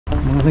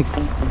mga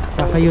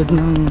nagkakayod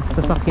ng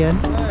sasakyan.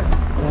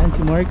 Yan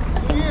si Mark.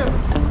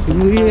 Happy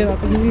New Year!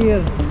 Happy New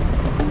Year!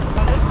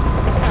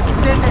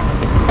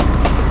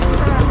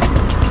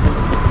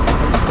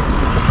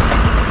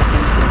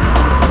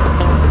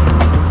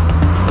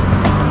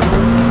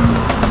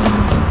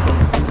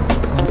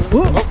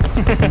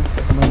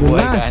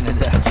 Buhay,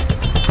 Canada.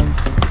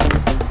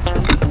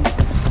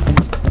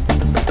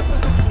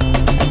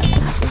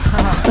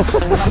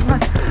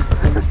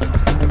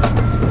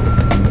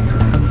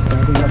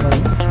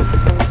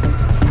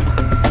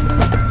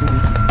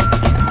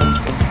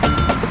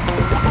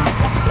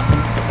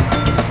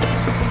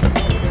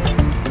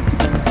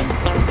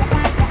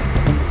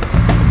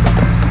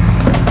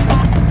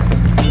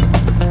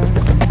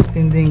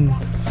 Tinding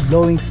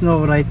blowing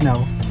snow right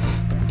now.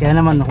 Kaya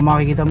naman kung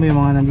makikita mo yung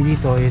mga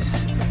nandito is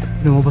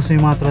lumabas na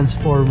yung mga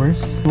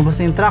transformers,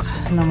 lumabas na yung truck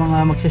ng mga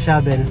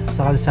magsha-shovel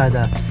sa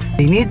kalsada.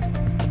 They need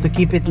to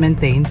keep it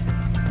maintained,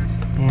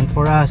 and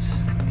for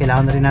us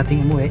kailangan na rin nating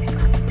umuwi.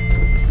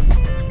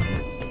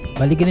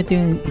 Bali ganito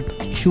yung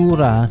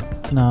itsura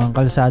ng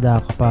kalsada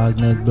kapag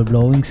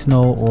nagbe-blowing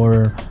snow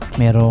or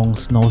merong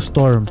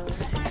snowstorm.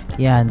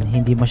 Yan,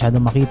 hindi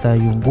masyado makita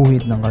yung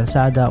guhit ng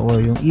kalsada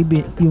or yung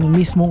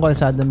mismong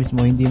kalsada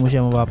mismo, hindi mo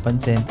siya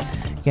mapapansin.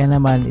 Kaya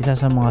naman isa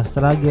sa mga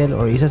struggle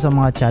or isa sa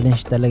mga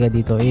challenge talaga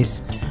dito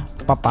is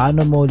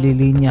paano mo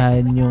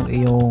lilinyahan yung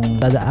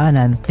iyong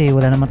dadaanan kasi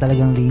wala naman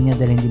talagang linya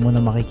dahil hindi mo na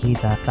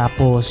makikita.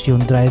 Tapos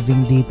yung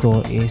driving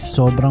dito is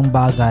sobrang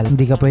bagal,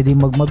 hindi ka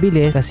pwedeng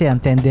magmabilis kasi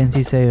ang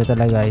tendency sa'yo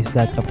talaga is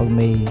that kapag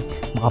may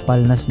makapal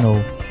na snow,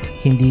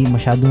 hindi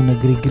masyadong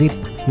nagre-grip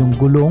yung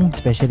gulong,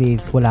 especially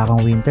if wala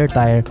kang winter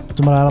tire.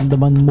 So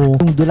mararamdaman mo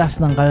yung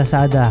dulas ng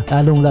kalsada,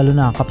 lalong lalo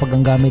na kapag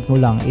ang gamit mo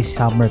lang is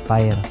summer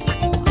tire.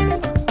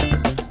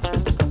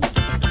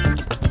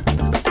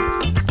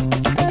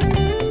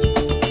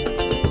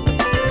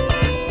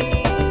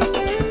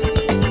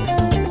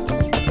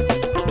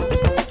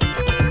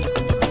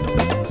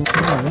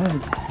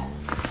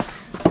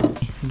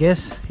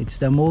 Guess it's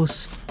the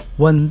most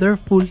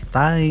wonderful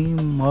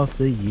time of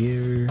the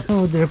year.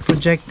 So they're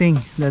projecting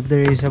that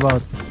there is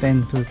about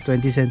 10 to 20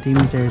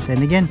 centimeters,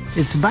 and again,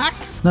 it's back.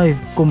 Now,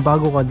 kung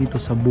bago ka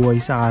dito sa Buhay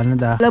sa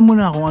Canada, alam mo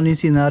na kung ano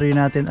yung scenario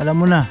natin.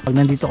 Alam mo na, pag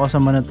nandito ka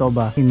sa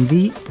Manitoba,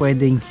 hindi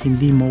pwedeng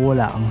hindi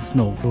mawala ang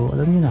snow. So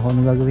alam niyo na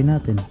kung ano gagawin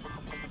natin.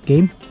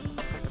 Game?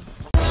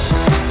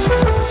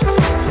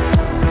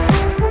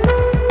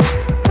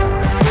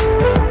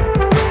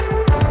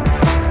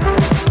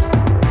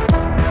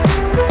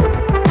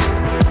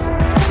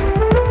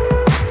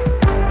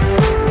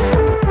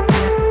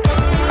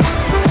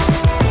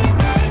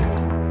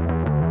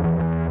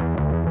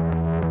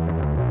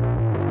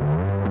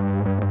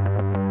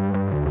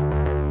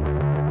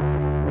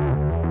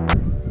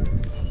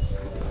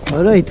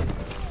 Alright,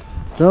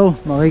 so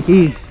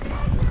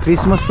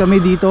Christmas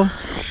kami dito.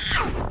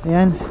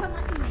 Ayan.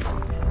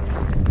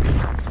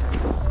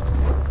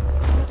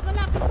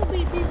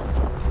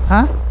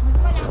 Ha?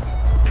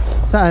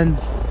 Saan?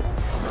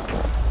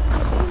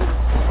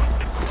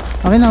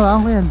 Okay,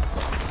 nawakan ko yan.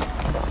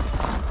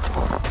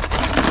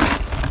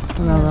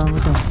 Nawakan ko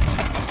to.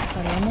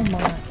 Parang mo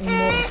mga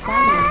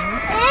immortal.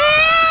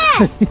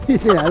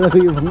 Alam mo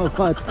yung mga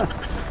bata.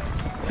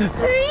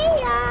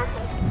 Rhea!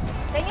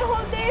 Can you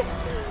hold this?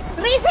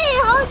 Rhea,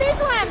 hold this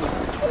one!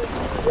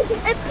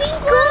 I think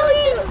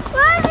going!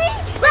 Mommy!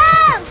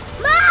 Mom!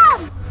 Mom!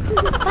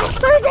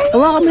 Faster than you!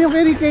 Hawakan mo yung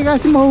kay Ricky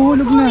kasi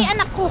mahuhulog na. Uy,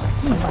 anak ko!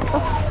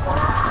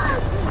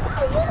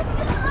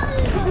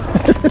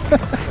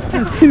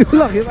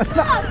 Sinulak yung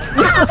anak.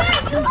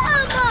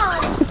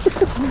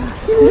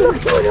 Sinulak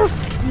yung anak.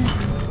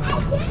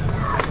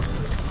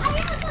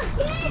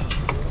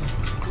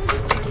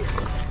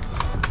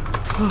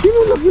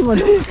 Sinulak yung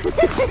anak.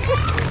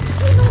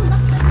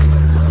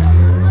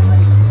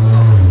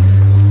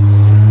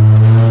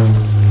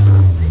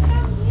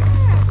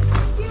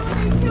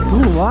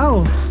 Oh,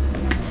 wow.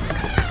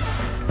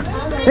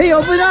 Hey,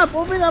 open up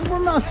for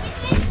us.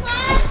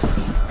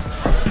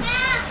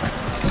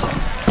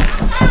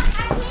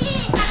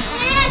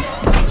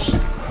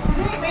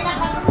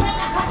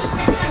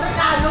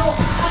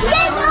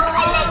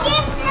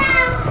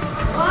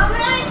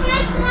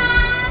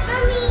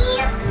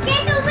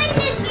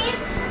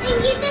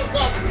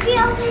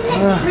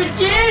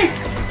 Richie!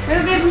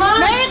 Merry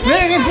Christmas!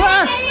 Merry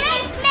Christmas!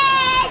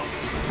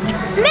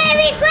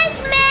 Merry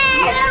Christmas!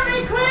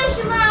 Merry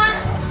Christmas!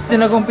 Ito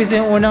nag-umpisa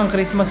yung unang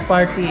Christmas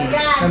party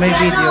na may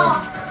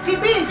video. Si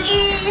Vince,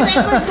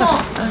 i-record mo!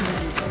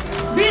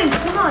 Vince,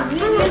 come on,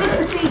 you need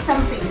to say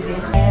something,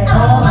 Vince.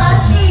 Oh, my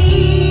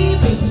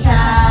sleeping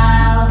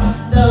child,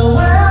 the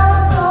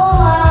world's so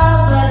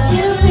wild, but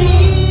you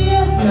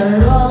live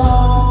your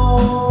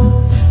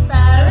own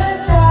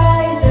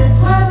paradise.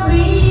 That's one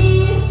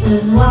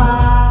reason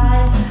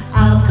why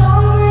I'll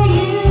cover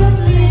you,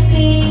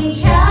 sleeping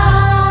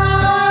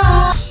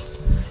child.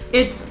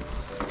 It's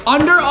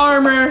Under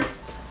Armour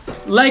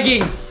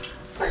leggings.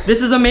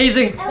 This is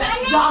amazing.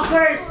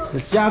 Joggers!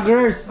 It's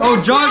joggers.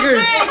 Oh, joggers.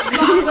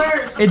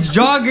 Joggers! It's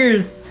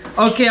joggers.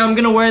 Okay, I'm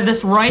gonna wear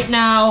this right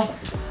now.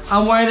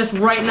 I'm wearing this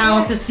right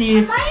now to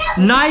see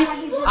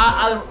nice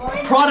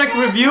product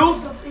review.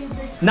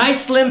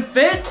 Nice slim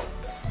fit.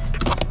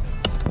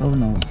 Oh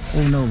no,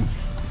 oh no.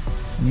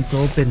 I need to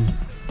open.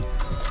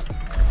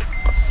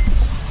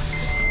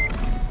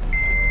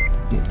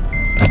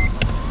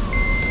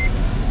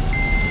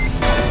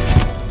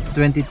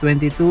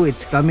 2022,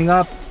 it's coming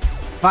up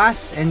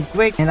fast and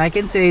quick, and I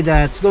can say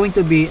that it's going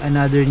to be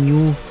another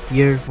new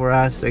year for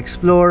us to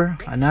explore,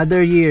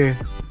 another year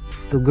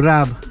to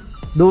grab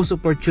those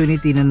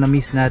opportunity na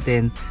na-miss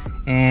natin,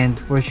 and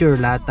for sure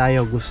lahat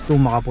tayo gusto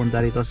makapunta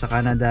rito sa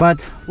Canada.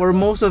 But for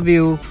most of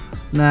you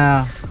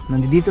na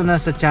nandito na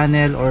sa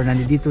channel or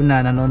nandito na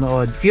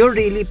nanonood, if you're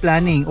really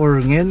planning or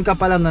ngayon ka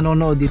palang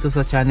nanonood dito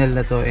sa channel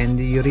na to and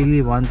you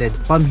really wanted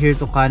come here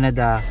to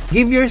Canada,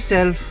 give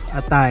yourself a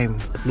time,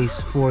 at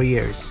least 4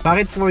 years.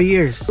 Bakit 4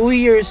 years? 2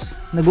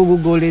 years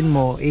nagugugulin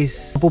mo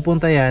is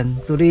pupunta yan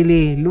to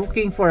really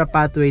looking for a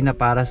pathway na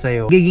para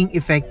sa'yo, giging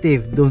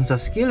effective doon sa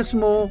skills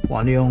mo,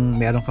 kung ano yung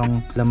meron kang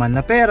laman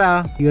na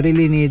pera. You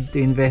really need to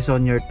invest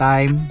on your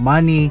time,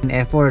 money, and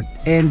effort,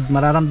 and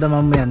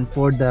mararamdaman mo yan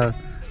for the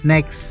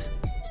next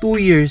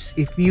 2 years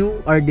if you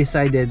are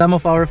decided. Some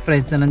of our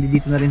friends na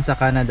nandito na rin sa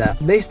Canada,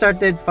 they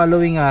started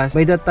following us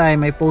by the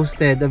time I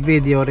posted a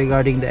video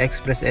regarding the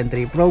Express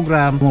Entry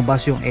Program,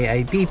 lumabas yung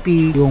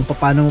AIPP, yung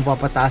paano mo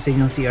papataasin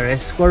yung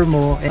CRS score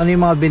mo, ano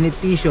yung mga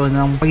benepisyo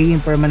ng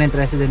pagiging permanent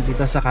resident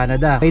dito sa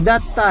Canada. By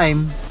that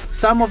time,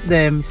 some of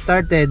them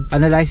started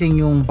analyzing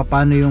yung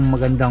paano yung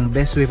magandang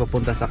best way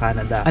papunta sa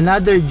Canada.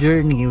 Another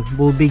journey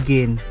will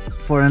begin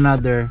for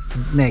another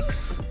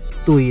next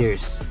 2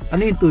 years.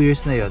 Ano yung 2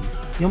 years na yon?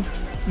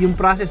 Yung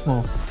process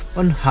mo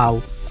on how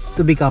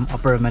to become a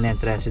permanent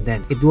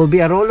resident. It will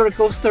be a roller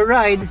coaster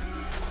ride,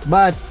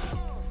 but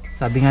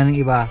sabi nga ng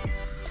iba,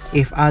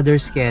 if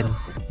others can,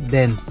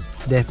 then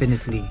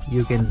definitely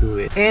you can do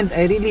it. And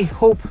I really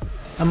hope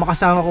na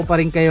makasama ko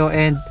pa rin kayo,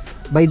 and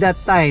by that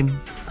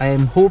time, I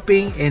am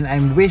hoping and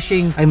I'm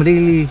wishing, I'm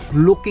really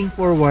looking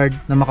forward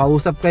na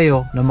makausap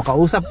kayo, na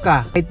makausap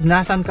ka kahit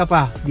nasan ka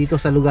pa dito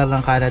sa lugar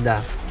ng Canada,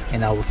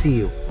 and I will see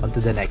you on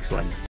to the next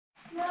one.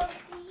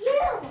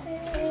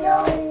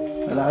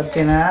 Malakad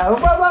ka na.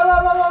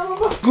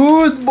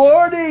 Good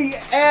morning,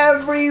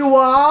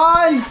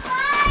 everyone!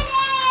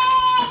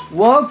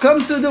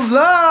 Welcome to the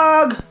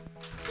vlog!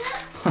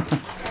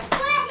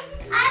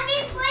 Happy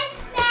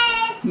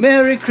Christmas!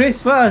 Merry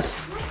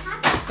Christmas!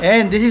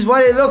 And this is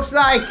what it looks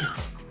like.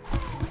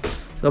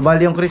 So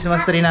bali yung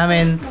Christmas tree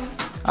namin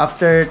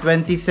after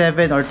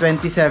 27 or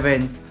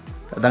 27,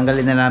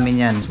 tatanggalin na namin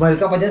yan. Smile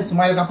ka pa dyan,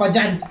 smile ka pa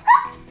dyan.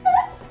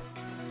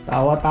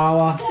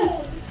 Tawa-tawa.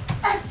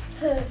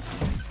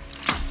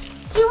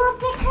 She will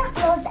pick her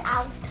clothes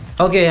out.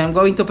 Okay, I'm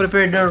going to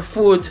prepare their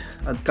food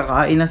at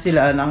kakain na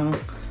sila ng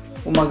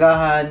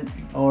umagahan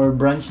or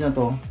brunch na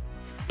to.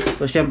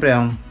 So syempre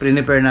ang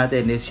prepare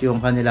natin is yung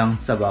kanilang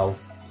sabaw.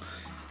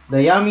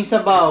 The yummy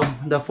sabaw,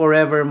 the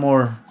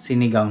forevermore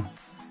sinigang.